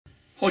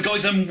Hi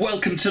guys, and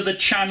welcome to the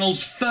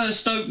channel's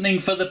first opening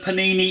for the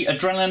Panini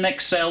Adrenalyn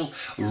XL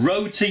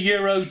Road to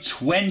Euro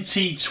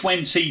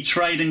 2020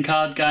 trading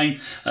card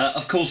game.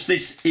 Of course,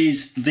 this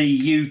is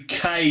the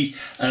UK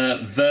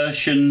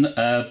version,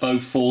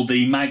 both for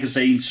the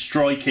magazine,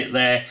 Strike It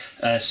there,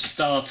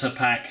 starter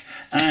pack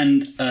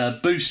and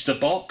booster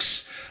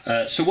box.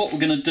 So what we're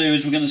going to do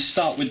is we're going to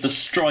start with the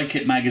Strike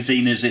It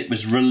magazine as it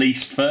was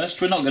released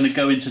first. We're not going to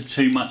go into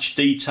too much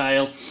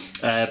detail,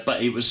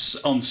 but it was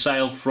on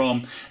sale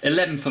from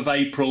 11th of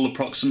April,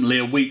 approximately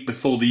a week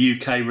before the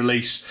UK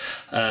release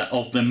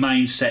of the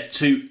main set,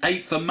 to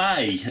 8th of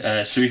May.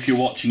 So if you're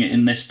watching it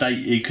in this date,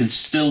 you can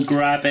still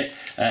grab it.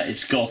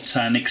 It's got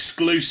an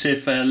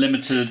exclusive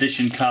limited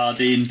edition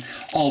card in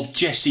of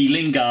Jesse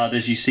Lingard,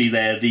 as you see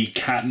there, the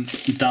camp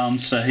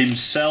dancer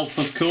himself,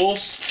 of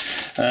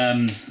course.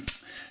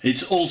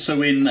 It's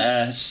also in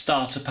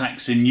starter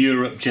packs in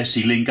Europe,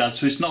 Jesse Lingard,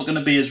 so it's not going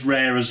to be as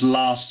rare as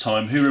last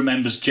time. Who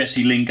remembers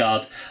Jesse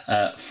Lingard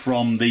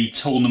from the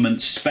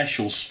tournament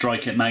special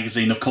Strike It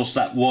magazine? Of course,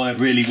 that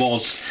really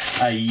was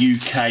a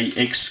UK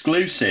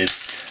exclusive.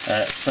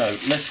 So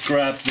let's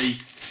grab the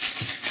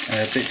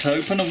bit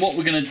open, and what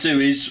we're going to do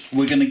is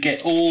we're going to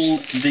get all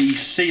the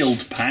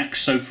sealed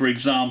packs. So for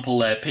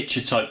example, picture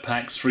type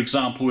packs. For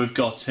example, we've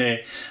got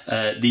here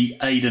the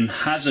Eden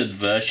Hazard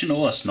version.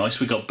 Oh, that's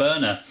nice. We've got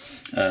Burner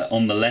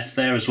on the left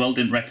there as well,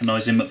 didn't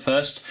recognise him at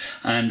first,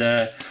 and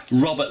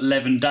Robert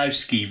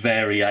Lewandowski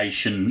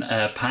variation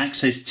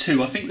packs. There's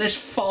two, I think there's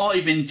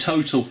 5 in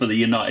total for the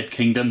United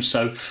Kingdom,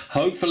 so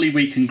hopefully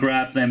we can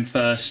grab them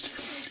first.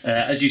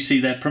 As you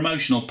see, they're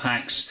promotional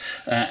packs,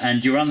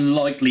 and you're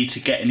unlikely to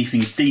get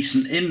anything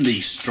decent in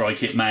these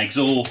Strike It mags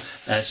or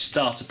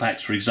starter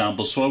packs, for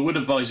example. So I would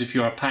advise, if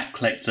you're a pack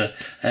collector,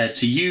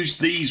 to use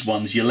these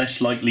ones. You're less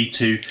likely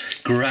to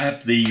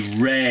grab the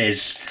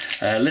rares.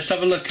 Let's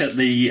have a look at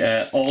the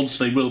odds.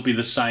 They will be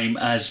the same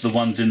as the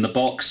ones in the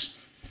box.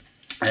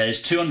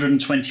 There's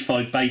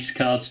 225 base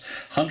cards,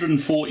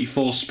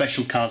 144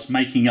 special cards,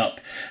 making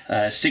up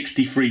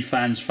 63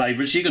 fans'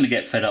 favourites. You're going to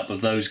get fed up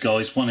with those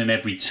guys, 1 in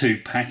every 2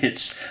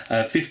 packets.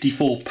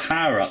 54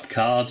 power-up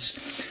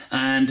cards.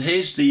 And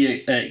here's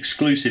the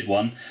exclusive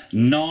one,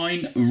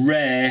 9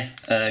 rare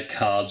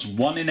cards,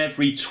 1 in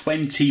every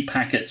 20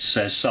 packets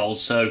sold.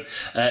 So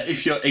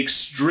if you're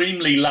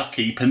extremely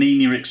lucky,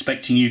 Panini are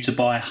expecting you to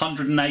buy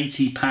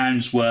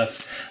 £180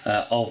 worth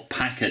of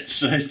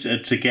packets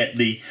to get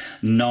the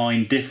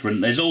 9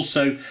 different. There's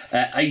also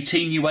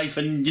 18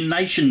 UEFA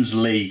Nations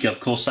League,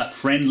 of course, that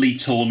friendly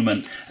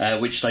tournament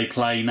which they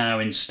play now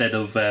instead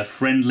of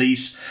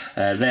friendlies.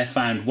 They're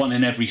found 1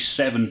 in every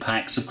 7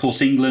 packs. Of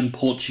course, England,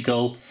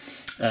 Portugal,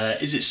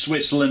 is it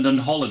Switzerland and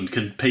Holland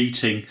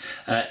competing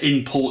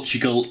in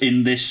Portugal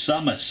in this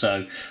summer?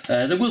 So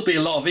there will be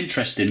a lot of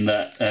interest in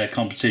that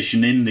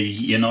competition in the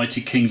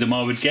United Kingdom,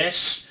 I would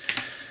guess.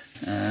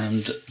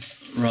 And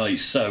right,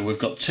 so we've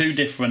got 2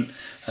 different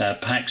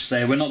packs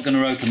there. We're not going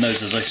to open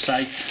those, as I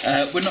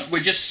say.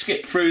 We'll just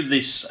skip through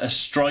this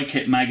Strike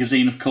It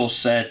magazine. Of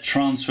course,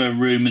 transfer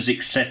rumours,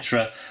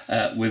 etc.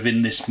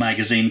 Within this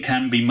magazine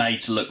can be made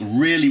to look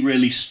really,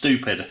 really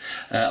stupid.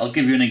 I'll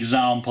give you an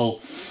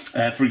example.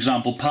 For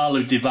example,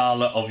 Paulo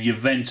Dybala of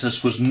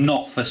Juventus was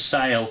not for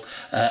sale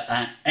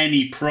at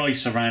any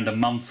price around a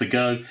month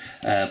ago,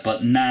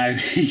 but now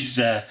he's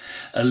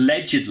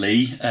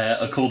allegedly,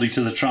 according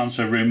to the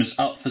transfer rumours,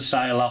 up for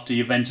sale after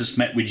Juventus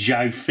met with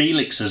João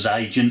Felix's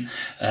agent,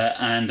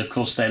 and of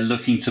course they're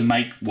looking to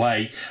make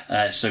way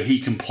so he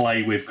can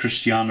play with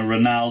Cristiano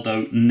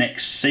Ronaldo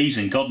next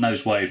season. God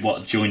knows why he'd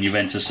want to join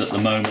Juventus at the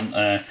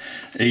moment.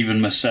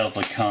 Even myself,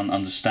 I can't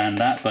understand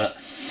that, but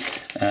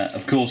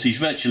of course, he's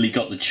virtually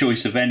got the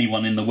choice of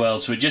anyone in the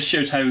world, so it just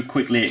shows how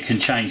quickly it can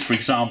change. For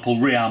example,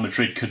 Real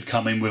Madrid could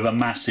come in with a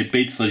massive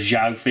bid for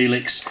João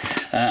Felix,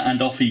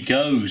 and off he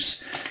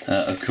goes,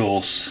 of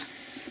course.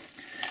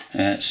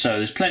 So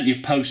there's plenty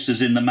of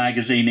posters in the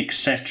magazine,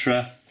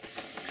 etc.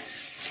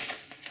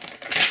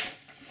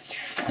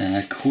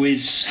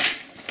 Quiz.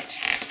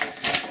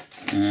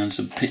 And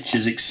some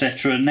pictures,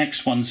 etc.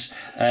 Next one's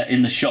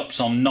in the shops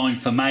on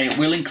 9th of May. It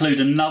will include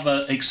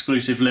another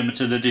exclusive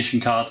limited edition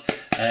card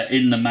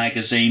in the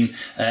magazine.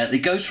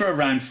 It goes for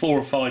around 4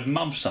 or 5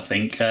 months, I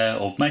think,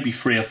 or maybe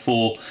 3 or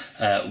 4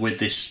 with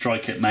this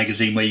Strike It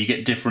magazine, where you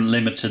get different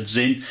limiteds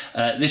in.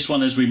 This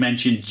one, as we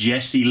mentioned,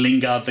 Jesse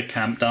Lingard, the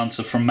camp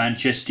dancer from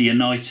Manchester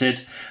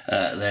United.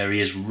 There he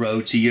is,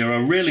 Road to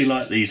Euro. Really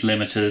like these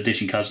limited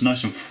edition cards,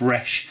 nice and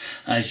fresh,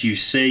 as you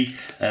see.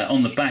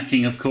 On the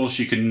backing, of course,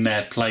 you can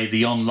play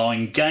the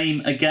online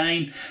game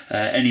again.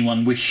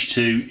 Anyone wish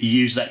to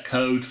use that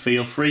code,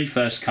 feel free,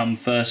 first come,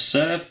 first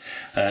serve.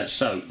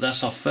 So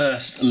that's our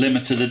first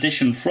limited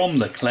edition from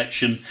the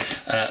collection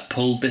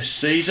pulled this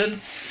season.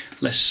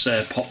 Let's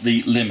pop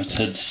the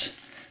limiteds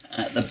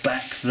at the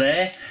back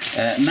there.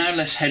 Now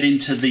let's head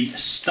into the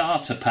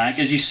starter pack.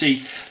 As you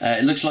see,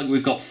 it looks like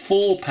we've got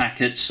 4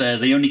 packets.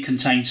 They only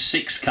contain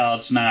 6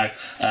 cards now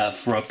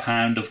for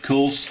 £1, of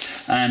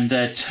course, and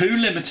 2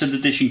 limited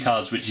edition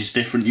cards, which is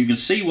different. You can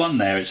see one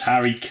there, it's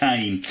Harry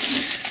Kane.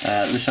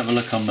 Let's have a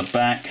look on the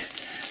back.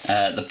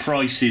 The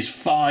price is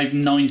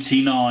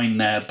 $5.99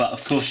 there, but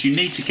of course you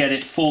need to get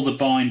it for the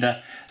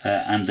binder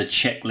and the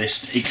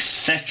checklist,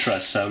 etc.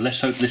 So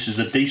let's hope this is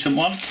a decent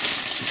one.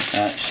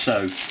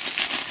 So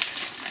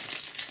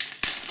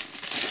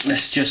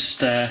let's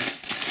just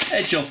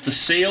edge off the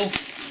seal.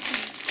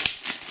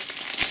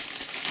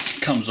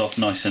 Comes off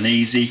nice and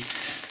easy.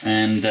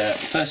 And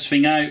first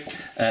thing out,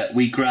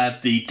 we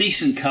grab the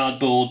decent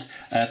cardboard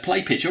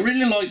play pitch. I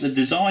really like the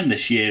design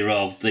this year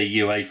of the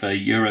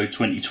UEFA Euro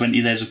 2020.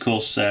 There's of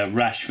course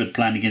Rashford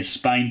playing against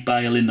Spain,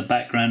 Bale in the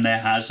background there,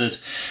 Hazard,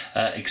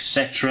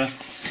 etc.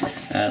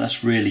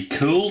 That's really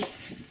cool.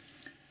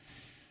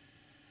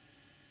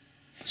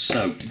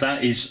 So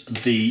that is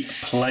the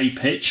play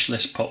pitch.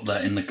 Let's pop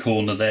that in the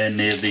corner there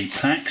near the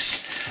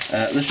packs.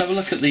 Let's have a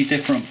look at the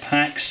different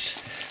packs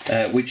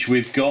which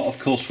we've got. Of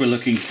course, we're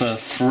looking for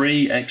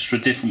 3 extra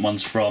different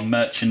ones for our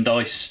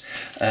merchandise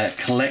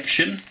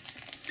collection.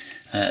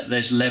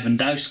 There's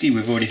Lewandowski.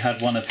 We've already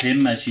had one of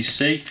him, as you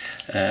see.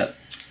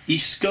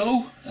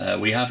 Isco.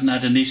 We haven't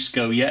had an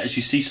Isco yet, as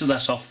you see, so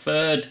that's our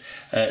 3rd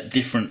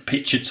different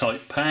picture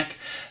type pack.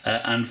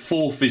 And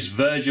 4th is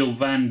Virgil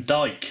van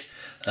Dijk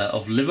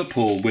of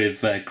Liverpool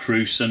with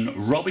Kroos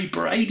and Robbie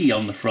Brady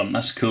on the front.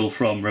 That's cool,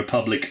 from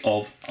Republic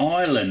of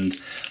Ireland.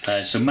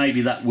 So maybe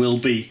that will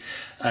be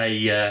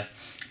a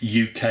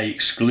UK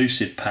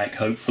exclusive pack,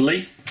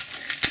 hopefully.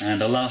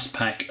 And the last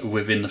pack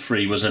within the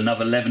 3 was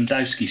another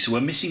Lewandowski. So we're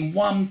missing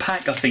 1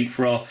 pack, I think,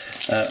 for our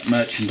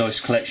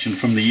merchandise collection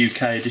from the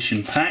UK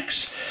edition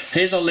packs.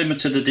 Here's our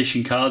limited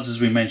edition cards,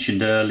 as we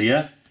mentioned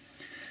earlier.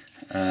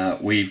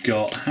 We've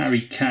got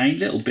Harry Kane,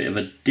 little bit of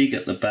a dig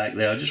at the back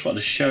there. I just want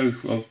to show,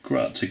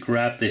 to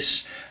grab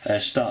this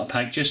starter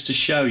pack just to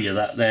show you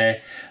that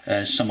there,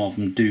 some of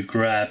them do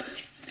grab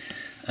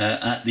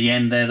at the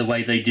end there, the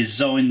way they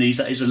design these.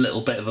 That is a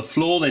little bit of a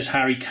flaw. There's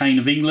Harry Kane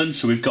of England,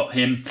 so we've got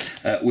him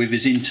with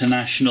his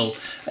international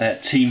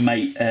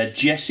teammate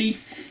Jesse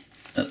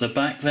at the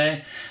back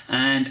there,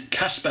 and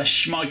Kasper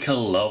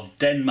Schmeichel of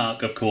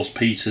Denmark, of course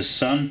Peter's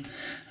son.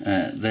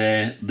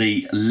 They're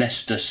the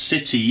Leicester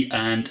City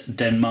and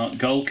Denmark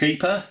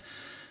goalkeeper.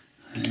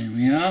 There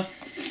we are.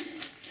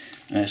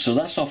 So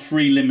that's our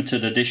 3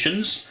 limited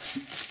editions.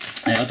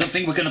 I don't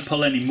think we're going to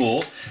pull any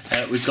more.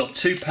 We've got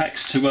 2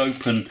 packs to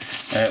open,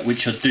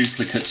 which are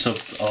duplicates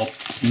of our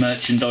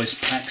merchandise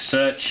pack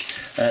search.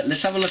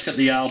 Let's have a look at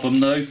the album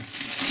though,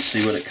 let's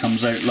see what it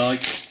comes out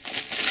like.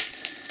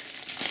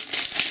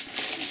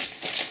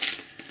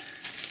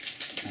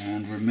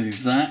 And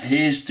remove that.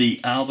 Here's the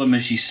album,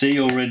 as you see,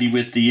 already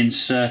with the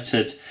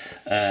inserted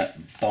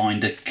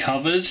binder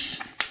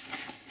covers.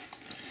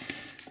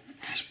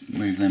 Just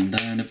move them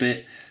down a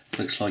bit.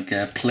 Looks like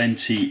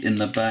plenty in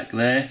the back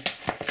there.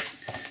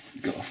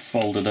 Got a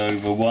folded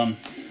over one.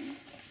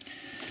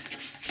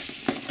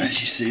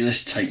 As you see,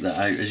 let's take that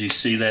out. As you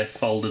see, they're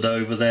folded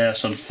over there.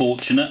 That's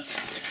unfortunate.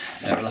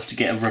 We'll have to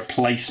get a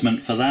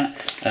replacement for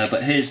that.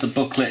 But here's the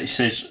booklet. It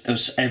says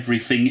there's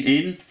everything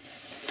in.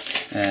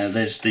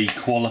 There's the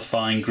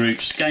qualifying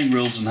groups, game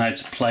rules and how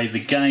to play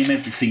the game,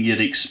 everything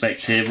you'd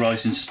expect here.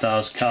 Rising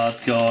Stars card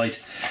guide.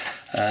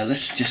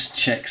 Let's just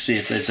check, see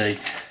if there's a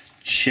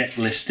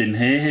checklist in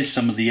here. Here's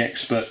some of the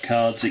expert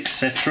cards,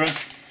 etc.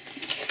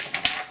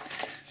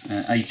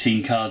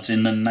 18 cards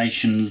in the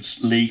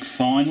Nations League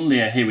final.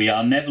 Yeah, here we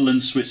are.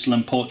 Netherlands,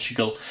 Switzerland,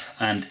 Portugal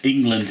and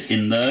England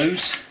in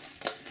those.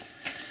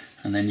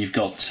 And then you've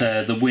got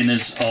the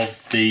winners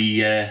of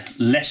the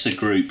lesser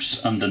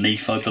groups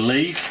underneath, I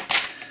believe.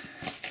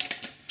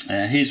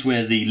 Here's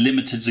where the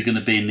limiteds are going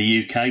to be in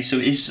the UK. So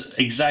it's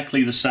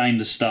exactly the same,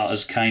 the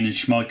starters, Kane and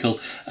Schmeichel.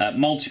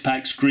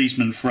 Multi-packs,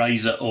 Griezmann,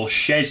 Fraser or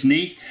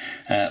Chesney.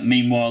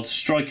 Meanwhile,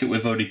 striker,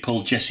 we've already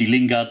pulled Jesse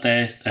Lingard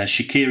there.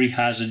 Shaqiri,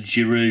 Hazard,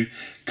 Giroud,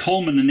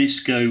 Coleman and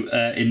Isco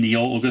in the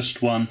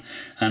August one.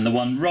 And the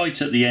one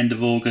right at the end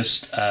of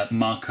August,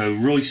 Marco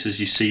Reus, as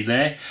you see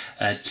there.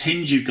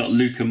 Tins, you've got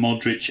Luka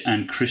Modric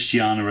and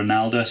Cristiano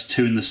Ronaldo. That's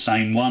 2 in the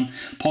same one.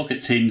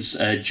 Pocket tins,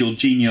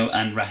 Jorginho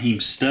and Raheem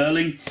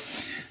Sterling.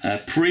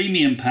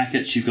 Premium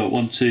packets, you've got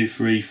 1, 2,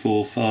 3,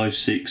 4, 5,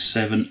 6,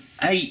 7,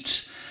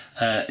 8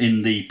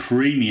 in the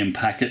premium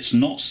packets.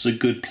 Not so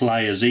good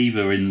players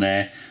either in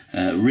there.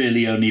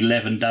 Really only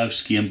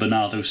Lewandowski and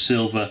Bernardo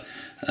Silva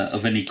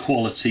of any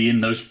quality in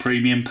those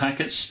premium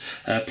packets.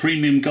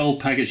 Premium gold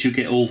packets, you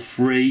get all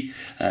 3.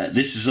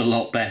 This is a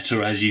lot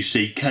better, as you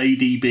see.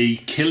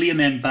 KDB,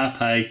 Kylian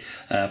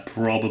Mbappe,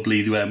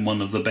 probably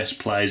one of the best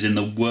players in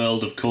the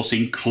world, of course,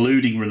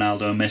 including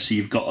Ronaldo and Messi.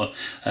 You've got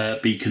to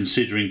be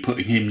considering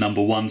putting him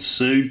number 1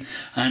 soon.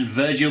 And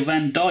Virgil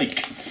van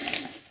Dijk.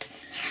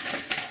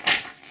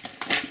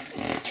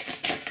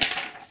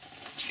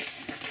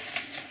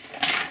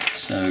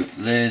 So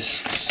there's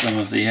some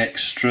of the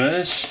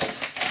extras.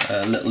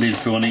 A little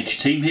info on each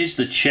team. Here's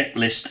the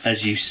checklist,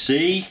 as you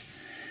see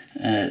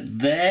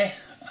there.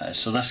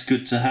 So that's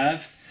good to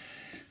have.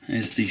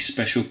 There's the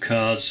special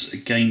cards,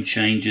 game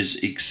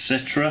changers,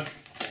 etc.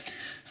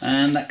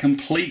 And that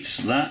completes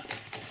that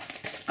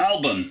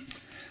album.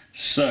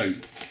 So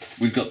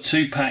we've got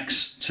 2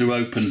 packs to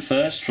open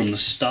first from the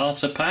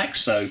starter pack,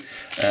 so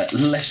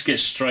let's get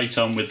straight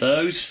on with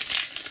those.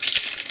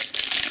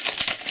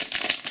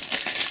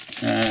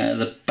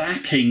 The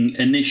backing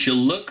initial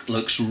look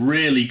looks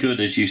really good,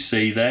 as you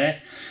see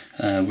there,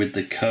 with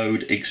the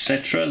code,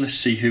 etc. Let's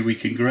see who we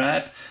can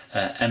grab.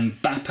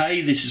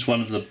 Mbappe, this is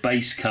one of the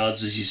base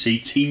cards, as you see,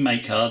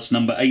 teammate cards,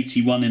 number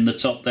 81 in the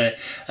top there,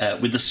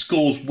 with the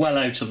scores well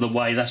out of the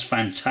way. That's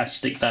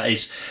fantastic, that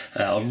is.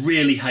 I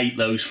really hate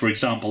those, for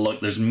example, like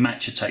those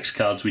match attacks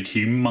cards with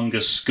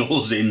humongous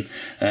scores in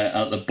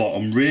at the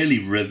bottom. Really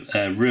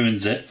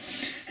ruins it.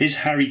 Here's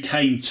Harry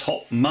Kane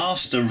Top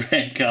Master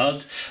rare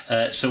card.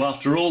 So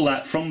after all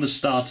that, from the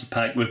starter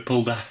pack, we've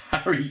pulled a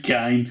Harry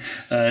Kane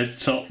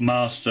Top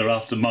Master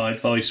after my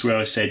advice where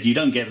I said you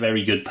don't get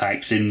very good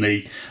packs in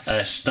the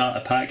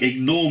starter pack.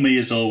 Ignore me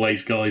as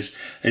always, guys.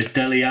 There's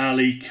Dele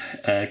Alli,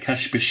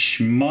 Kasper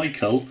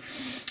Schmeichel,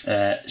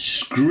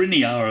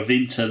 Skriniar of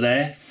Inter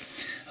there,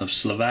 of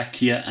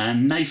Slovakia,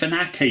 and Nathan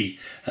Ake,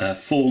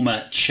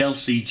 former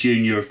Chelsea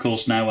junior, of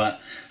course, now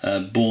at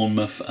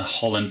Bournemouth,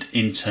 Holland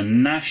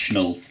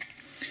international.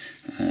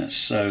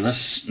 So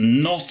that's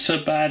not a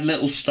bad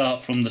little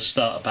start from the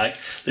starter pack.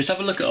 Let's have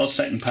a look at our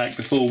second pack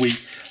before we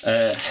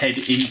head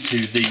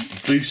into the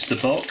booster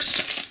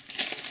box.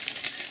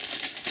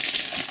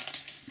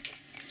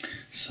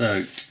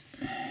 So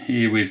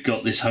here we've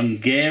got this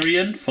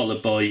Hungarian,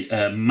 followed by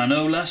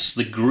Manolas,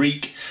 the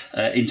Greek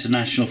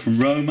international from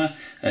Roma,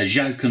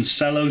 João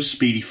Cancelo,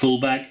 speedy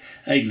fullback,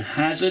 Eden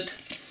Hazard.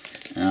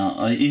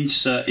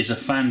 Insert is a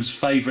fan's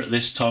favourite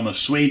this time of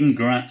Sweden,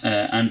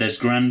 Anders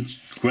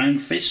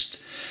Grandfist,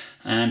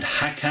 and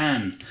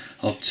Hakan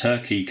of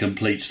Turkey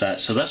completes that.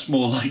 So that's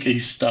more like a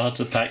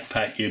starter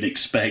pack you'd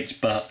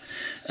expect, but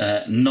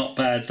not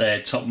bad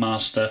there. Top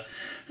Master,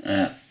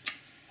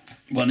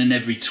 one in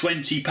every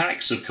 20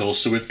 packs, of course,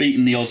 so we've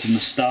beaten the odds in the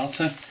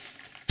starter.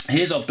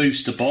 Here's our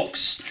booster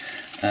box.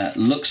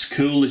 Looks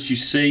cool, as you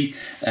see.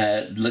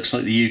 Looks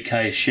like the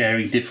UK is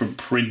sharing different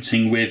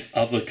printing with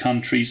other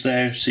countries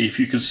there. See if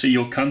you can see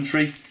your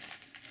country.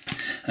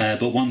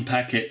 But one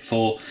packet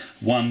for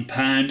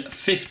 £1,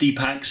 50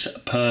 packs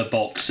per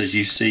box, as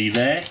you see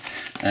there.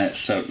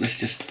 So let's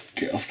just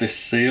get off this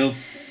seal.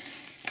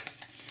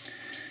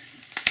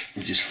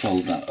 We'll just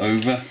fold that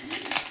over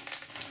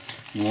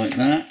like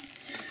that,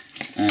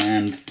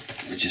 and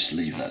we'll just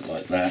leave that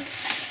like that.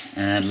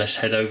 And let's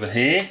head over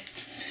here.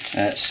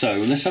 So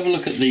let's have a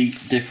look at the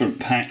different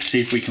packs, see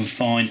if we can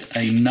find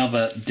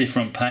another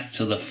different pack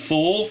to the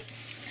 4.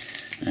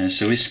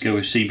 So Isco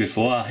we've seen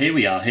before. Here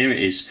we are, here it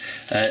is.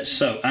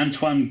 So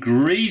Antoine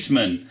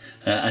Griezmann,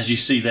 as you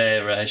see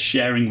there,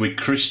 sharing with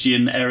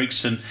Christian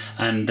Eriksen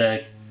and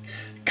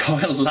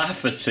Kyle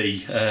Lafferty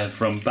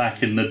from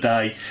back in the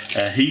day.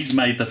 He's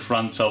made the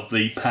front of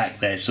the pack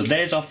there. So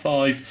there's our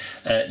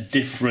 5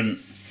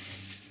 different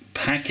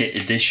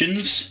packet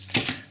editions.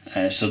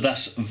 So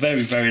that's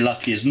very, very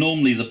lucky, as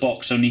normally the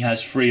box only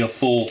has 3 or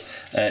 4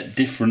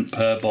 different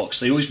per box.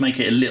 They always make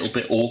it a little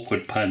bit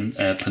awkward,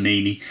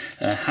 Panini.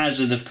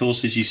 Hazard, of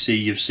course, as you see,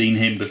 you've seen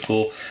him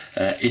before.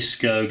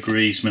 Isco,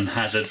 Griezmann,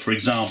 Hazard, for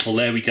example.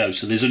 There we go.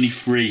 So there's only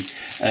 3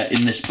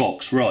 in this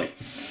box. Right.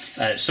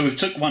 So we've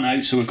took one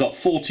out, so we've got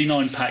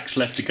 49 packs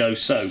left to go.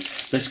 So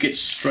let's get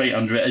straight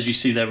under it. As you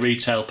see, they're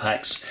retail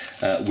packs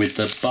with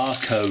the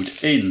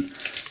barcode in.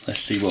 Let's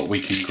see what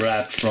we can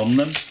grab from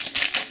them.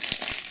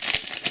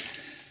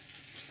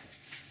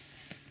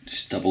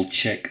 Double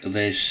check,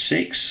 there's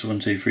 6, 1,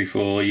 2, 3,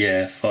 4,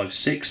 yeah, 5,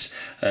 6.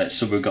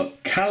 So we've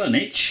got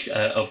Kalinic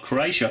of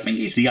Croatia. I think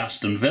he's the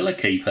Aston Villa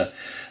keeper.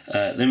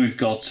 Then we've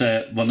got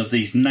one of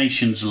these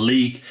Nations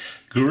League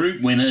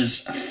group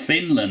winners,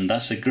 Finland.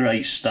 That's a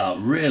great start,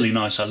 really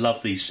nice. I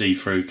love these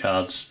see-through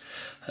cards.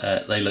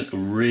 They look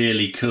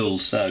really cool,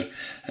 so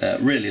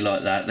really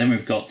like that. Then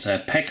we've got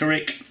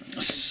Pekarik,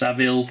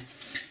 Saville,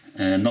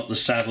 not the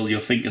Saville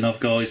you're thinking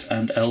of, guys,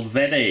 and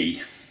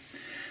Elvedi.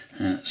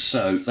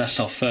 So that's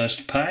our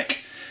first pack.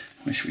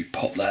 Where should we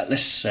pop that?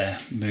 Let's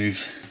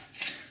move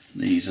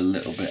these a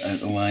little bit out of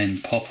the way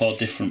and pop our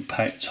different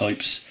pack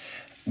types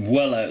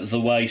well out of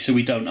the way so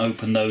we don't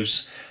open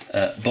those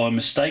by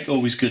mistake.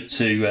 Always good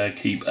to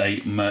keep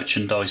a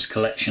merchandise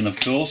collection, of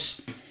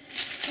course.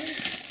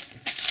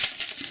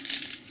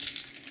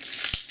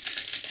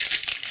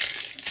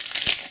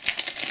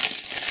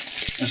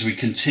 As we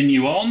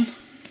continue on,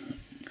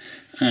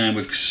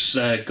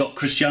 we've got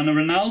Cristiano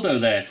Ronaldo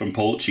there from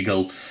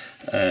Portugal,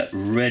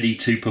 ready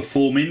to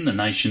perform in the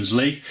Nations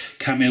League.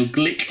 Kamil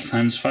Glik,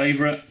 fans'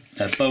 favourite.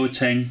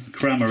 Boateng,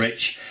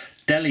 Kramaric,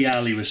 Dele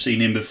Alli, we've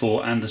seen him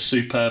before, and the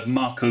superb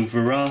Marco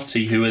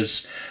Verratti, who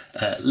has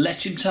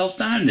let himself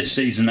down this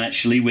season,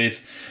 actually,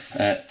 with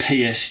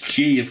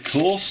PSG, of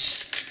course.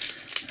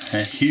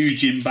 A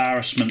huge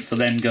embarrassment for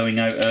them going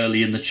out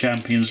early in the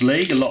Champions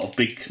League. A lot of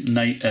big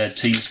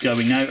teams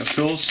going out, of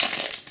course.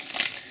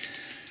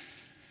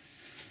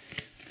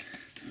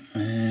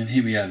 And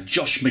here we have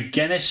Josh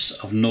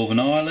McGuinness of Northern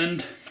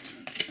Ireland.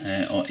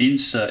 Our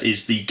insert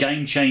is the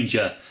game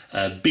changer,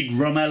 Big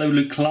Romelu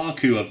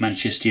Lukaku of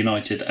Manchester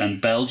United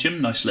and Belgium.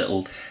 Nice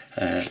little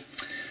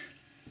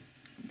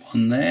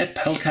one there.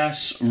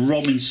 Pelkas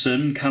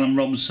Robinson, Callum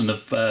Robinson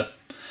of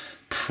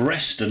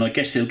Preston. I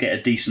guess he'll get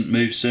a decent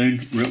move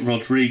soon.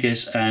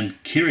 Rodriguez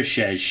and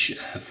Kirishev,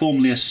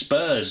 formerly of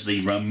Spurs,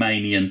 the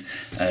Romanian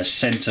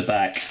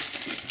centre-back.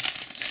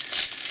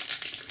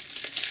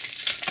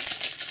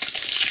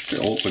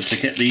 Bit awkward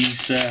to get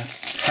these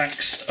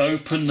packs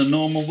open the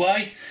normal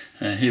way.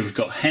 Here we've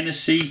got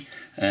Hennessy,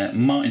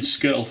 Martin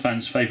Skirtle,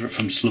 fans' favourite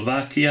from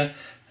Slovakia,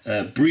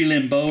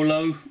 Brelin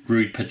Bolo,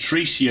 Rui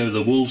Patricio,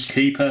 the Wolves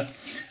keeper,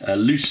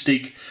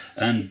 Lustig,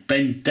 and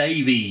Ben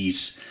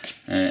Davies,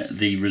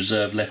 the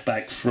reserve left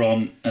back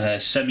from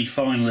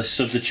semi-finalists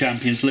of the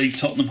Champions League,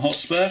 Tottenham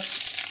Hotspur.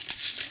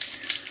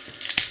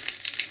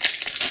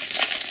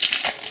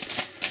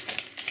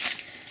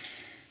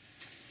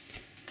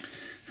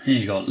 Here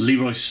you got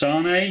Leroy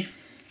Sané,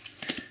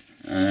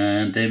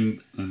 and then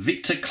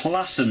Victor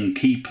Claesson,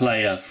 key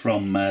player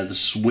from the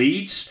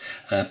Swedes,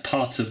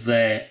 part of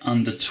their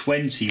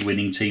under-20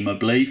 winning team, I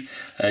believe.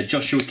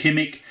 Joshua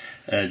Kimmich,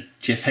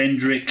 Jeff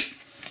Hendrick,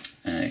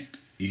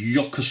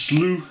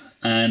 Jokoslu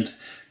and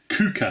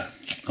Kuka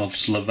of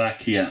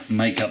Slovakia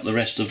make up the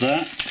rest of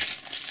that.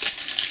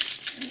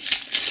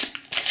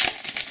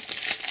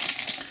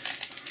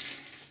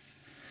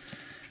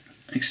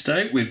 Next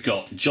out we've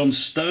got John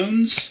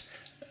Stones,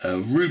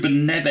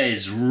 Ruben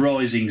Neves,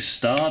 rising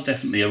star,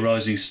 definitely a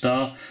rising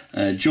star,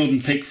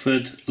 Jordan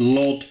Pickford,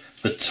 Lod,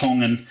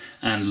 Vertonghen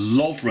and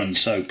Lovren,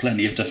 so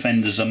plenty of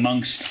defenders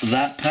amongst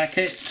that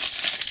packet.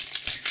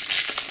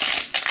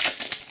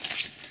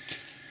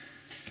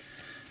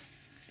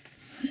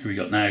 Here we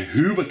got now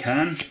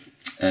Hubacán,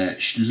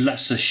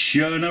 Lasse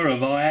Schöner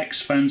of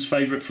Ajax, fans'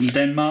 favourite from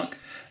Denmark,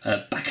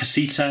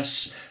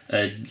 Bakasetas,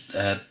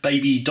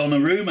 Baby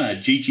Donnarumma,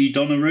 Gigi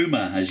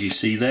Donnarumma, as you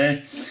see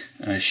there,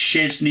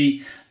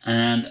 Szczesny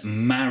and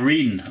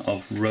Marin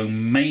of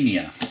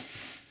Romania.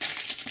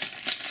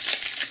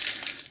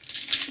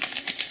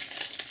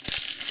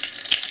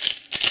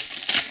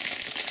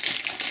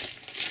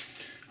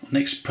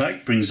 Next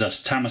pack brings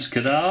us Tamas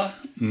Kadar,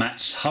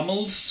 Mats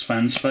Hummels,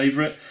 fans'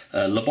 favourite,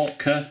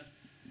 Lobotka,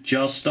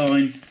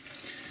 Jarstein,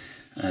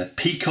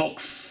 Peacock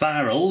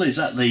Farrell, is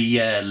that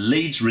the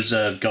Leeds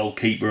reserve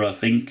goalkeeper, I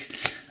think,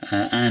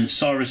 and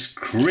Cyrus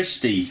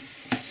Christie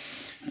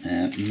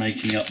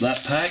making up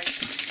that pack.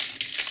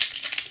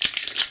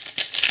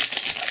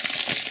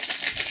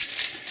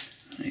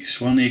 Next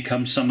one, here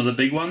comes some of the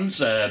big ones.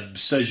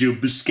 Sergio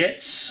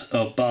Busquets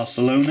of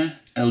Barcelona,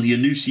 El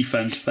Yanusi,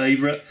 fans'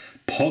 favourite,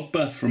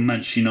 Pogba from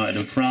Manchester United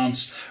and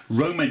France,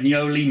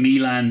 Romagnoli,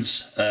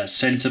 Milan's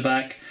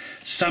centre-back,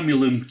 Samuel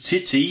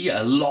Umtiti,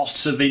 a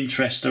lot of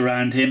interest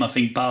around him. I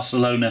think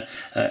Barcelona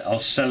are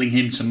selling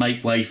him to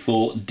make way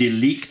for De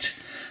Ligt.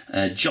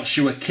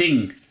 Joshua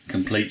King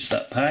completes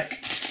that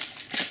pack.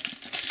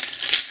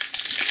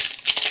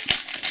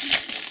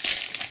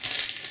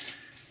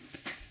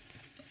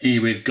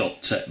 Here we've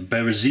got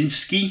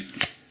Berezinski,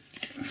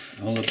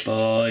 followed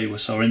by,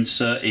 what's our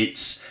insert?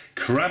 It's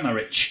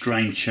Kramaric,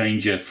 game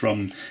changer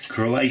from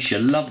Croatia.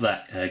 Love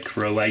that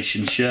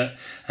Croatian shirt.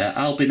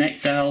 Albin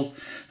Ekdal,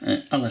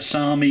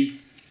 Alasami,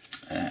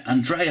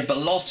 Andrea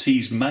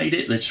Belotti's made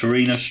it, the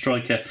Torino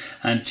striker,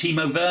 and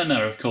Timo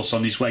Werner, of course,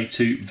 on his way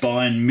to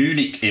Bayern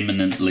Munich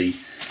imminently.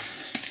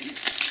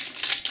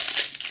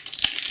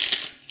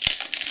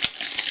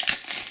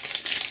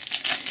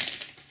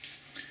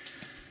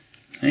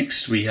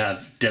 Next we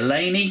have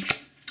Delaney,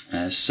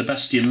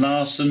 Sebastian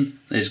Larsson,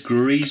 there's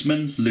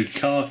Griezmann,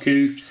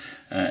 Lukaku,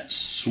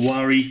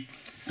 Suari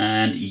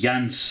and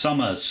Jan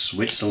Sommer,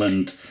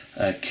 Switzerland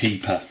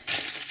keeper.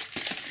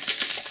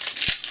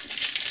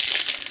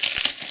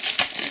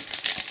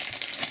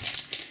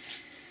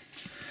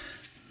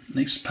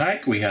 Next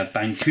pack we have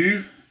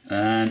Banku,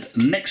 and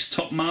next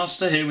top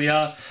master, here we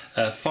are,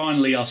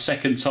 finally our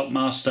second top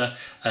master,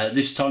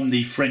 this time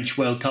the French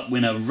World Cup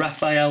winner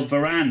Raphael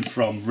Varane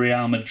from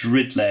Real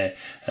Madrid there.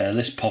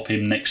 Let's pop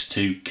him next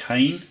to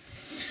Kane.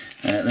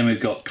 Then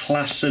we've got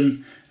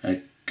Klassen,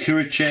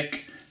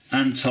 Kuricek,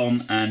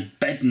 Anton and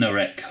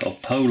Bednarek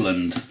of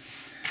Poland.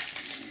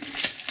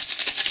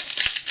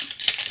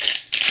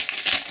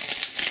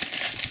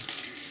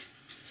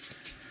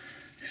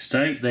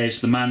 So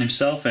there's the man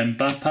himself,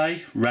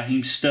 Mbappe,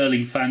 Raheem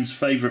Sterling, fans'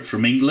 favourite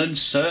from England,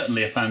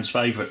 certainly a fan's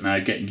favourite now,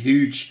 getting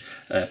huge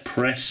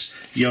press.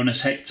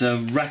 Jonas Hector,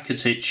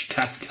 Rakitic,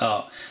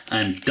 Cathcart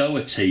and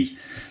Doherty,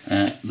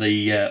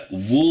 the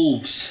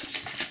Wolves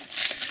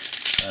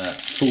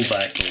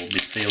fullback, or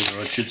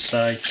midfielder I should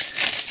say.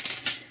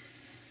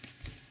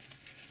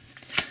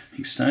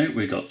 Next out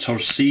we've got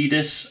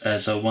Torcidas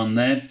as our one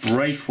there,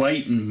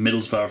 Braithwaite, and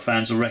Middlesbrough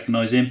fans will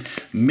recognise him,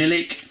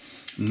 Milik,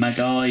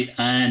 Magai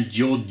and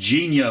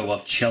Jorginho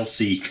of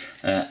Chelsea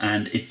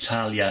and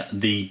Italia,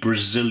 the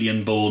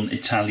Brazilian-born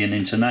Italian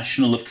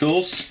international, of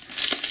course.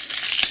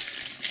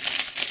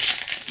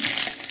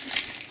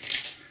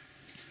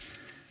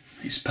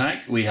 This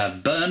pack we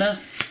have Berner,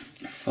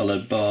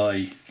 followed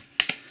by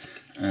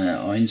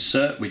our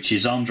insert, which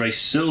is Andre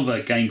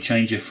Silva, game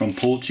changer from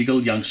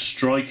Portugal, young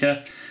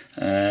striker,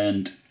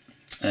 and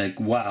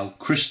wow,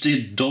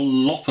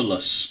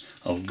 Christodolopoulos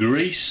of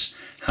Greece.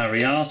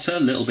 Harriata, a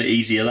little bit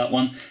easier that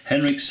one.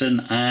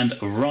 Henriksen and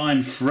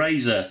Ryan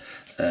Fraser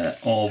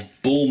of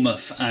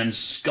Bournemouth and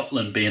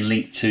Scotland, being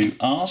linked to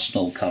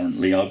Arsenal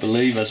currently, I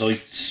believe, as I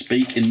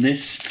speak in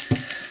this.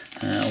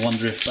 I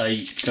wonder if they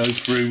go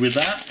through with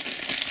that.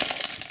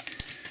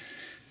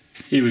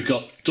 Here we've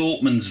got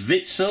Dortmund's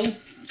Witsel,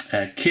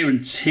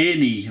 Kieran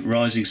Tierney,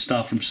 rising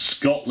star from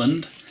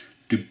Scotland,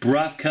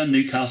 Dubravka,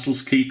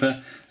 Newcastle's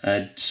keeper,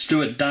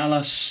 Stuart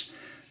Dallas,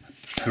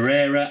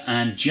 Pereira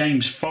and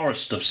James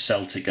Forrest of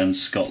Celtic and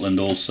Scotland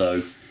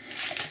also.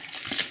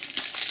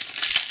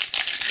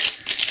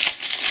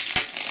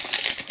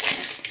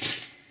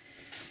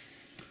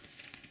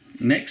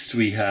 Next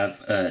we have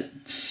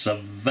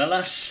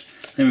Savelas.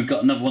 Then we've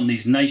got another one of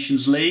these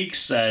Nations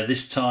Leagues.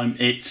 This time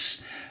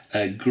it's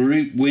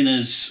group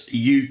winners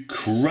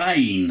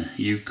Ukraine.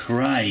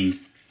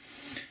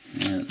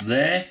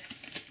 There.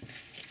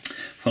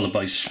 Followed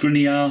by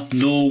Skriniar,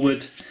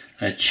 Norwood,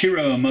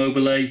 Ciro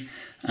Immobile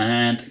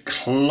and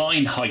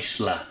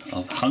Kleinheisler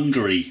of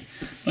Hungary.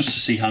 Nice to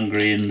see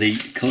Hungary in the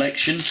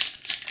collection.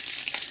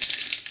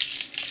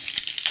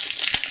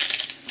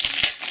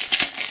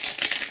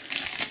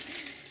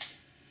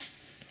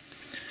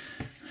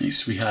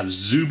 Next we have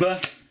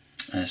Zuba,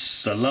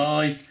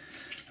 Salai,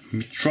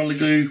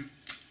 Mitroglou,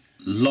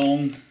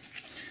 Long,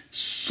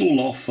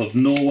 Soloff of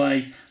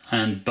Norway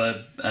and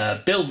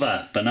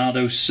Bilva,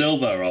 Bernardo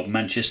Silva of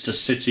Manchester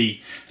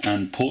City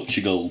and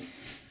Portugal.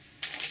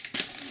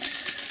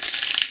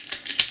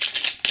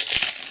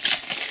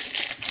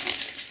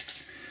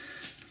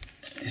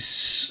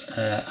 It's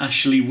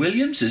Ashley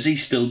Williams, is he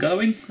still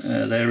going?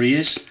 There he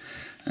is.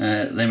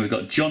 Then we've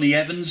got Johnny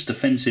Evans,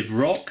 defensive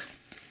rock.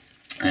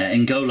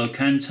 N'Golo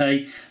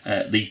Kante,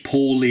 the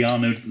Paul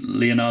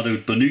Leonardo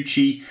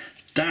Bonucci,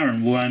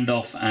 Darren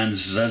Randolph and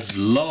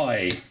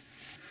Zazlai.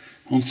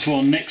 On to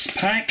our next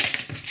pack.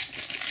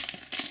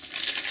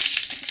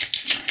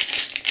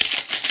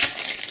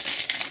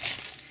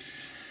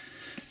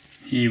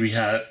 Here we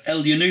have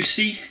El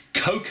Yunusi,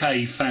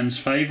 Koke fans'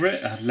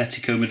 favourite,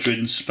 Atletico Madrid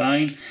in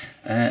Spain,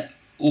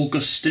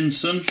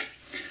 Augustinsson,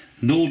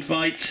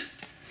 Nordveit,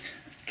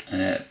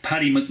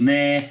 Paddy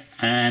McNair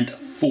and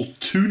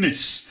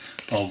Fortounis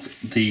of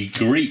the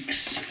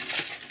Greeks.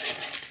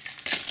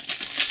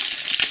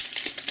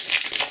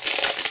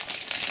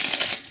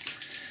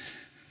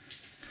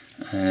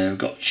 We've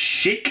got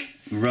Schick,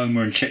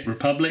 Roma and Czech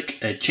Republic,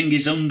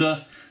 Cengiz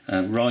Under,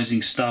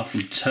 rising star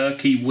from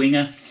Turkey,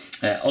 winger,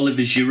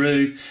 Oliver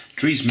Giroud,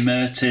 Dries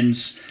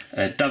Mertens,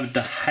 David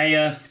De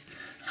Gea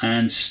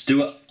and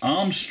Stuart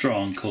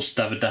Armstrong. Of course,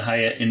 David De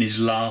Gea in his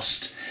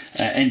last,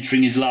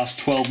 entering his last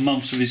 12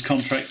 months of his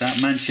contract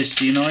at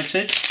Manchester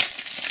United.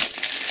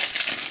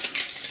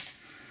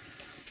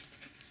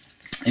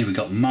 Here we've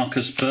got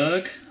Marcus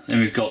Berg. Then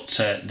we've got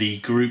the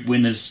group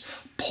winners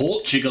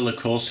Portugal, of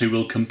course, who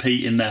will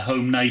compete in their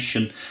home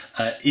nation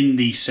in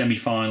the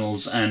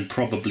semi-finals and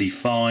probably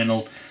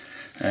final.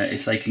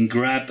 If they can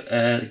get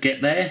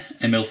there.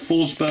 Emil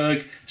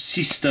Forsberg,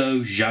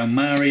 Sisto, João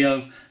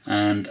Mario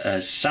and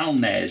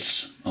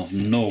Salnes of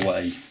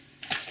Norway.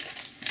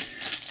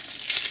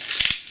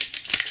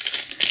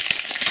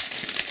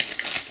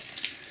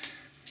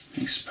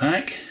 Next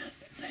pack.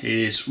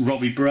 Here's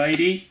Robbie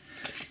Brady.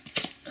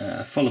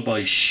 Followed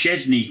by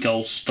Szczesny,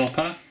 goal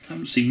stopper.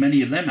 Haven't seen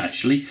many of them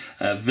actually.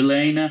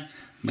 Vilena,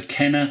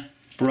 McKenna,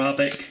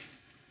 Brabeck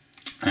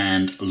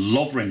and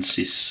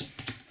Lovrensis.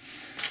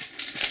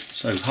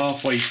 So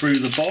halfway through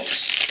the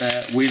box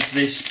with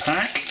this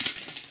pack.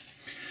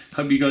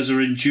 Hope you guys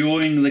are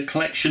enjoying the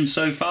collection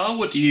so far.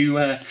 What do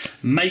you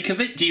make of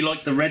it? Do you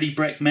like the Ready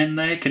Breck men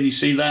there? Can you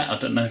see that? I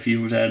don't know if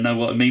you know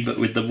what I mean, but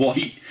with the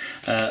white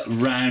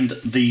round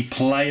the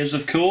players,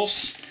 of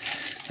course.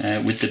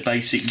 With the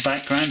basic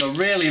background. I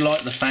really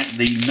like the fact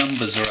the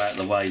numbers are out of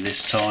the way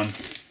this time.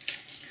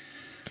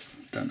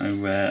 Don't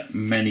know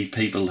many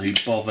people who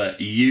bother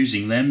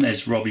using them.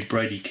 There's Robbie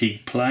Brady,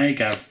 key player,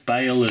 Gareth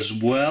Bale as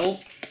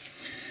well.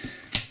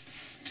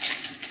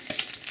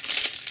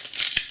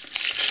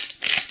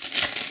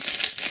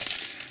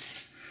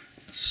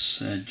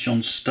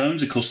 John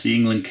Stones, of course, the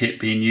England kit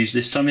being used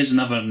this time. Here's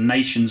another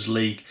Nations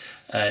League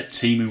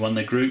team who won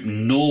the group,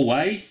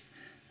 Norway.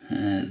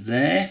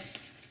 There.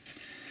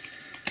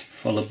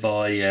 Followed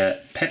by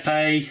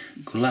Pepe,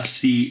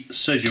 Gulassi,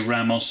 Sergio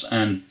Ramos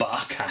and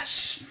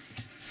Barkas.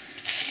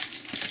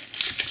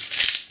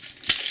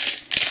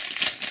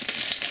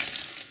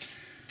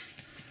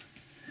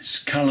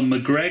 It's Callum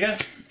McGregor.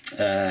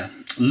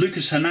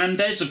 Lucas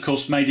Hernandez, of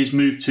course, made his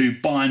move to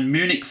Bayern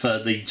Munich for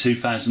the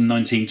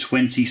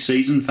 2019-20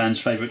 season. Fans'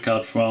 favourite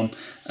card from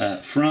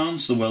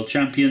France, the world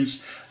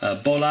champions.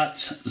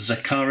 Bolat,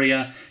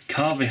 Zakaria,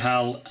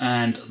 Carvajal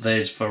and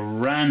there's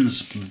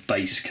Varane's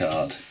base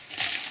card.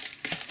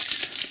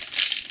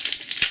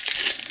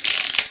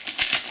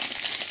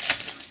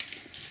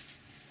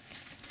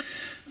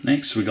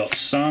 Next we got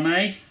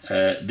Sane,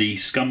 the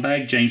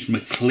scumbag, James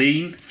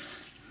McLean,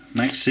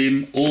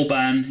 Maxim,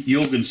 Orban,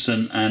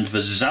 Jorgensen and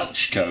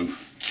Vesalchko.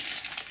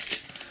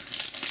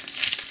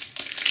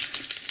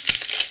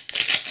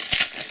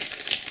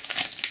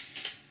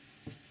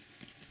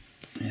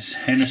 There's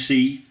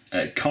Hennessy,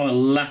 Kyle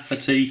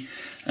Lafferty,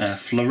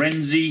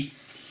 Florenzi,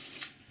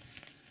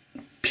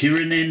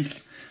 Pirinin.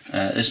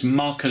 There's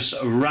Marcus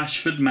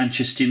Rashford,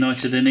 Manchester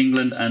United in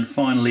England, and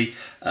finally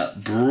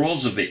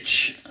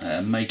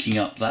Brozovic making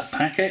up that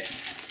packet.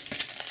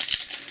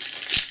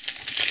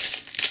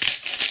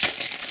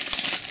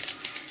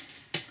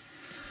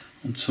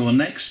 On to our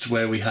next,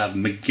 where we have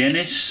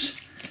McGuinness,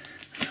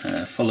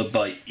 followed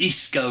by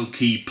Isco,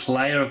 key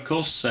player, of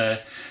course.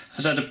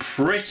 Has had a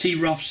pretty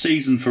rough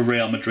season for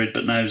Real Madrid,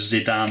 but now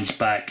Zidane's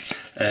back,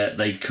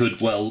 they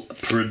could well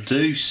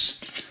produce.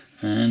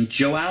 And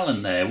Joe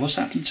Allen there. What's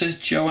happened to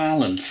Joe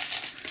Allen?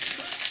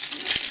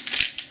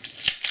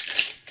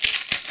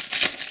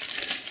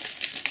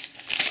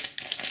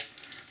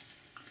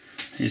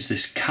 Here's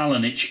this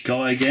Kalinic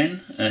guy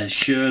again.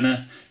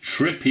 Schürrle,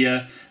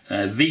 Trippier,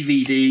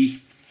 VVD,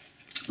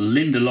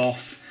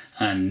 Lindelof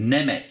and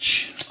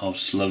Nemec of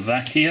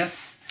Slovakia.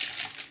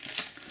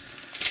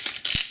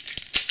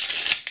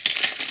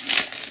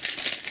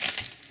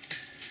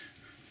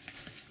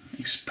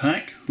 Next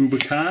pack,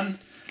 Huracan.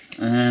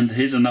 And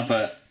here's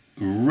another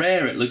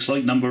rare, it looks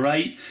like, number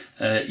 8.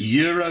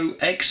 Euro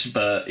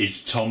expert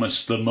is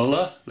Thomas the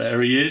Muller.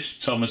 There he is,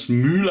 Thomas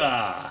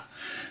Müller.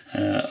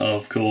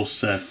 Of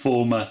course,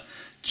 former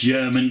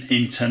German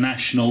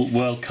international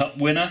World Cup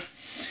winner.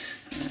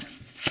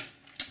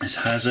 There's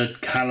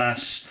Hazard,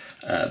 Callas,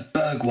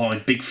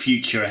 Bergwijn, big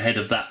future ahead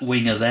of that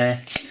winger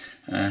there.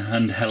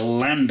 And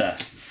Helander.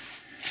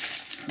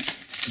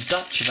 The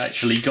Dutch have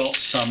actually got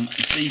some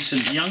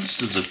decent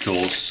youngsters, of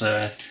course.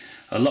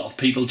 A lot of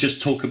people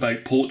just talk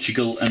about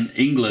Portugal and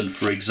England,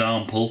 for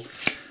example,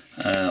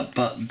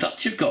 but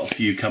Dutch have got a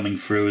few coming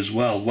through as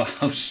well.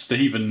 Wow,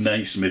 Stephen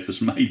Naismith has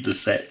made the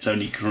set,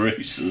 Tony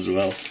Kroos as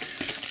well.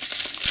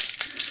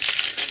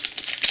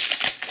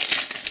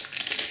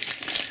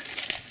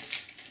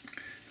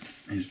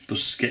 Here's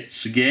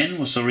Busquets again.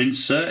 What's our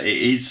insert? It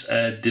is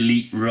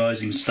Delete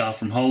Rising Star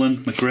from Holland,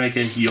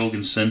 McGregor,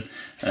 Jorgensen,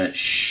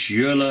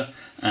 Schürrle,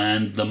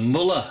 and the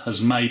Muller has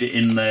made it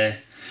in there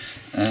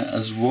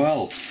as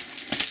well.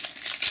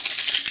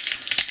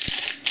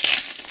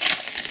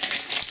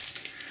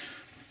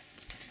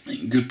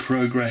 Good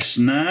progress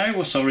now.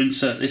 What's our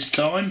insert this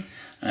time?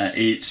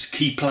 It's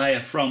key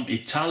player from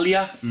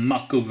Italia,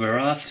 Marco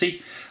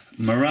Verratti,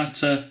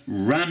 Morata,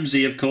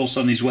 Ramsey, of course,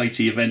 on his way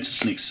to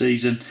Juventus next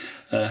season,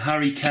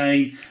 Harry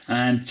Kane,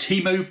 and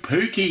Teemu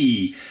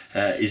Pukki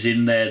is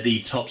in there,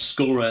 the top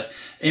scorer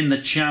in the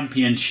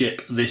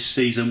Championship this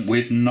season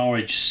with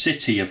Norwich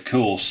City, of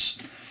course.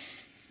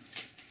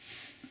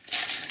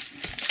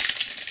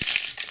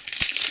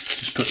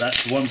 Just put that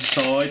to one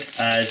side,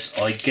 as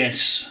I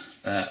guess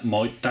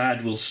my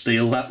dad will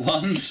steal that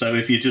one, so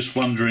if you're just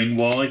wondering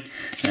why,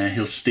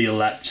 he'll steal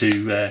that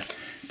to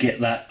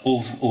get that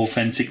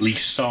authentically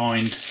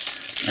signed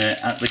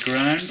at the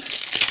ground.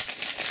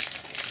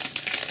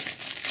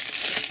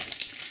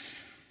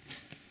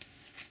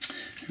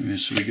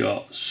 So we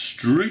got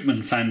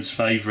Strootman, fans'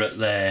 favourite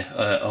there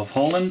of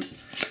Holland,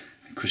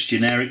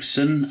 Christian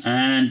Eriksen,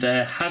 and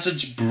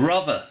Hazard's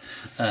brother,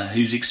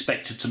 who's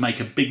expected to make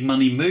a big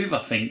money move, I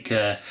think,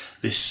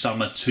 this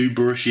summer to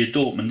Borussia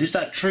Dortmund. Is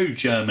that true,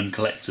 German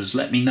collectors?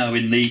 Let me know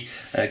in the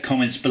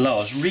comments below. I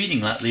was reading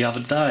that the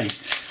other day.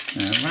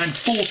 Around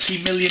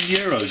 40 million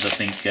euros, I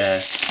think,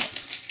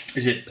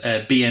 is it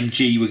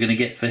BMG we're going to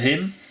get for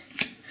him.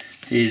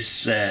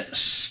 Is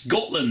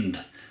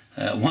Scotland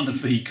one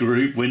of the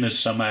group winners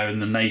somehow in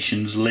the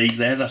Nations League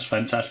there. That's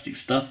fantastic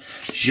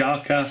stuff.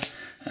 Xhaka,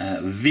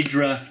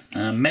 Vidra,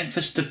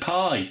 Memphis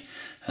Depay,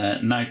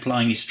 now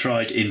playing his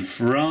stride in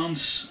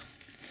France.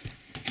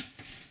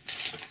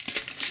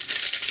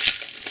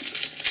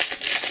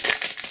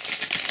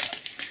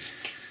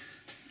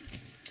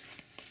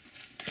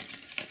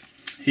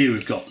 Here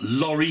we've got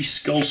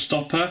Lloris,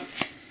 goalstopper,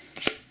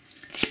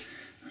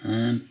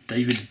 and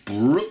David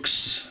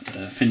Brooks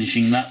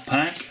finishing that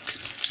pack.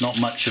 Not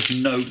much of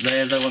note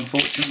there though,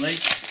 unfortunately.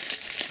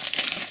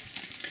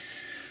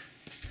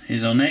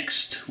 Here's our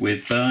next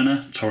with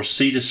Berner,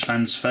 Torcidas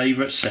fans'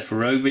 favourite,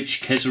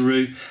 Seferovic,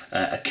 Kezeru,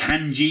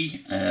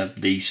 Akanji,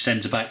 the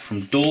centre-back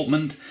from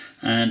Dortmund,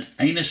 and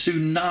Enes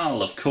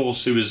Ünal, of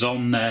course, who was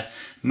on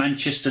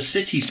Manchester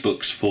City's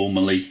books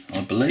formerly,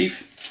 I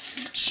believe.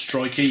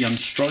 Striker, young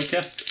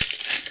striker.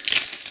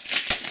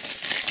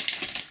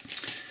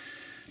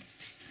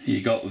 You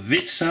got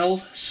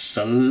Witsel,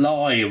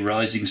 Salai,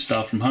 rising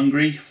star from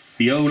Hungary,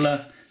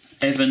 Fiola,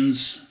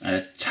 Evans,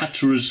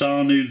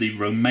 Tataruzanu, the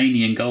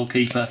Romanian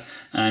goalkeeper,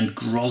 and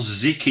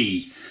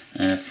Grozicki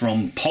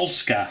from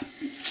Polska.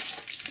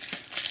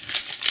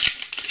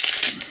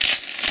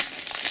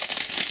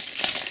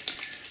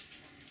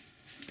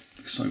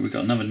 Looks like we've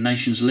got another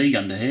Nations League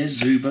under here.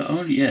 Zuba.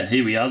 Oh yeah,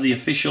 here we are, the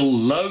official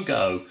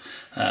logo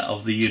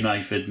of the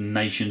United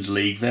Nations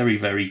League. Very,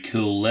 very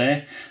cool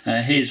there.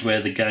 Here's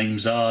where the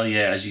games are.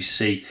 Yeah, as you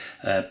see,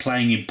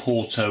 playing in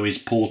Porto is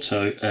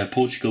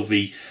Portugal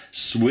v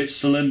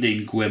Switzerland.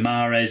 In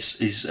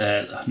Guimarães is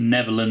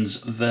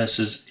Netherlands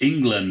versus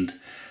England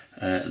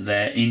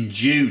there in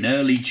June,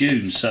 early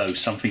June. So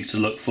something to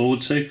look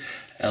forward to.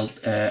 El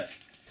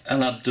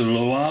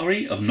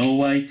Abdulawari of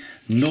Norway,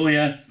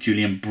 Neuer,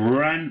 Julian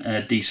Brandt,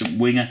 a decent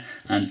winger,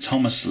 and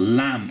Thomas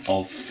Lamb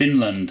of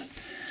Finland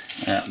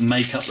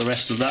make up the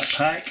rest of that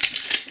pack.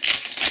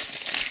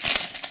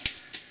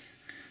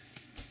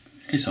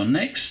 Here's our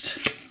next.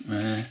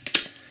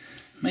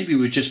 Maybe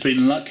we've just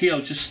been lucky. I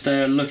was just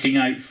looking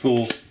out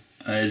for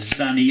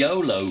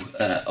Zaniolo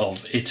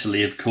of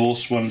Italy, of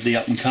course, one of the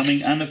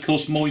up-and-coming, and of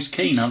course Moise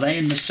Kean. Are they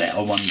in the set,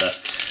 I wonder?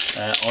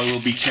 I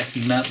will be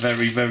checking that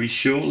very, very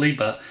shortly,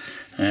 but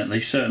they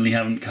certainly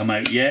haven't come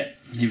out yet.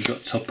 You've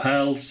got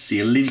Topel,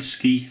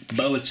 Zielinski,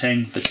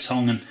 Boateng,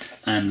 Vertonghen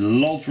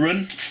and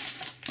Lovren.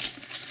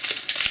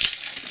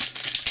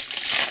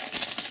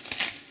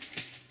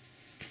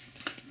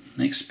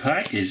 Next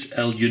pack is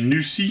El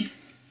Yunusi.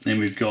 Then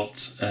we've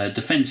got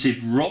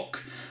Defensive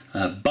Rock,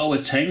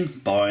 Boateng,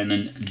 Bayern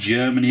and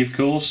Germany, of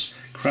course,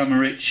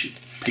 Kramaric,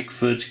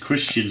 Pickford,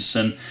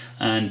 Christensen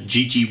and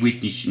Gigi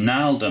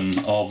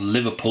Wijnaldum of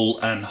Liverpool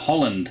and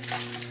Holland.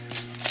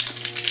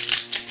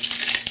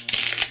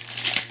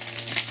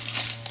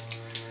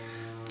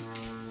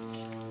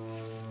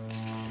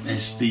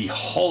 There's the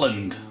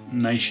Holland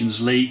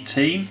Nations League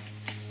team,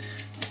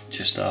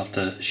 just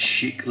after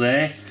Schick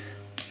there.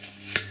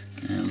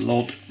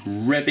 Lod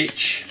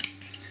Rebic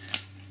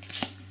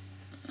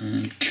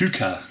and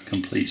Kuka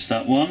completes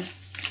that one.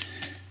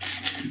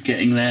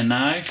 Getting there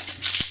now.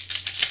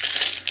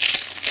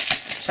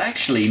 It's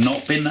actually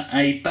not been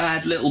a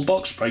bad little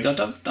box break. I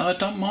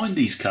don't mind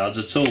these cards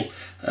at all.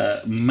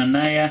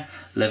 Manea,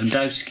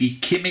 Lewandowski,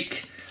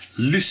 Kimmich,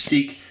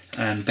 Lustig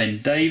and Ben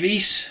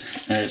Davies.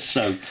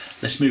 So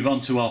let's move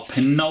on to our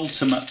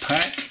penultimate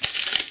pack,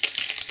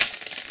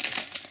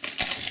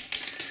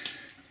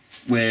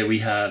 where we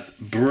have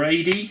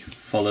Brady,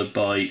 followed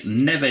by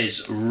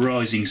Neves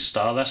Rising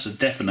Star. That's a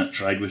definite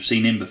trade. We've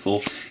seen him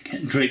before.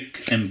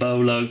 Kendrick,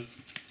 Embolo,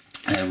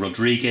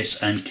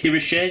 Rodriguez and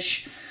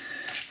Kirishev.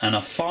 And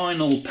a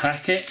final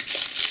packet,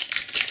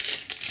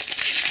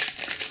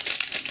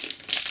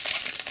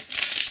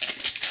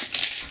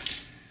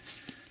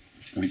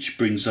 which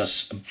brings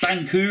us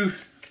Banku,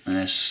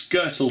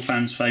 Skirtle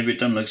fans' favourite.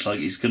 Looks like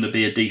he's going to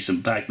be a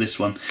decent bag, this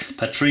one.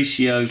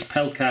 Patricio,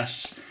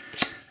 Pelkas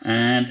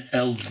and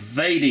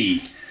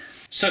Elvedi.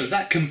 So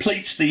that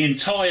completes the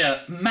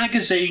entire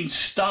magazine,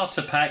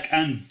 starter pack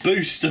and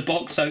booster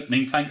box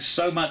opening. Thanks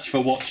so much for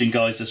watching,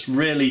 guys. That's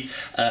really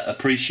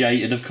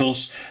appreciated, of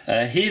course.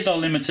 Here's our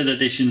limited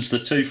editions, the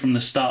two from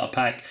the starter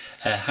pack,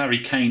 Harry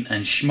Kane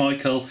and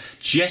Schmeichel,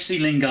 Jesse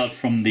Lingard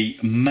from the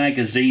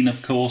magazine,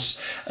 of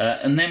course,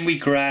 and then we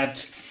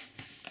grabbed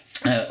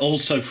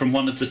also from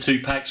one of the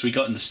two packs we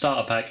got in the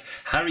starter pack,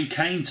 Harry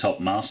Kane Top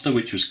Master,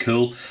 which was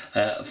cool,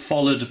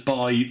 followed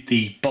by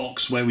the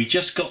box where we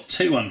just got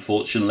two,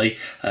 unfortunately,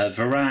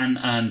 Varane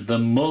and the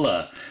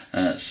Muller.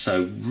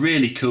 So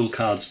really cool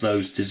cards,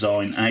 those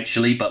design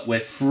actually, but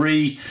we're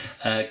free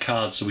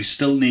cards, so we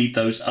still need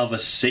those other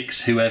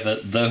six, whoever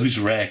those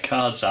rare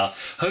cards are.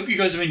 Hope you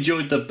guys have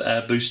enjoyed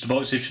the booster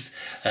box. If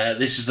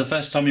this is the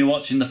first time you're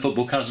watching the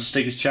Football Cards and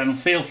Stickers channel,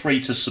 feel free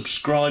to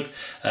subscribe.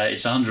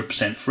 It's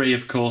 100% free,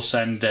 of course,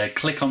 and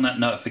click on that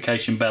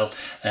notification bell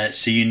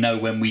so you know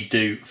when we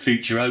do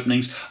future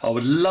openings. I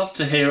would love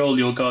to hear all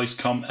your guys'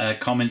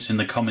 comments in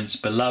the comments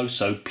below,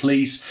 so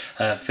please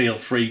feel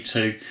free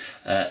to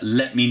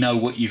let me know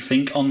what you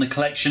think on the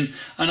collection,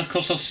 and of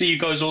course I'll see you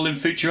guys all in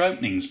future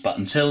openings. But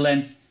until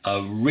then,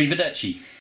 arrivederci.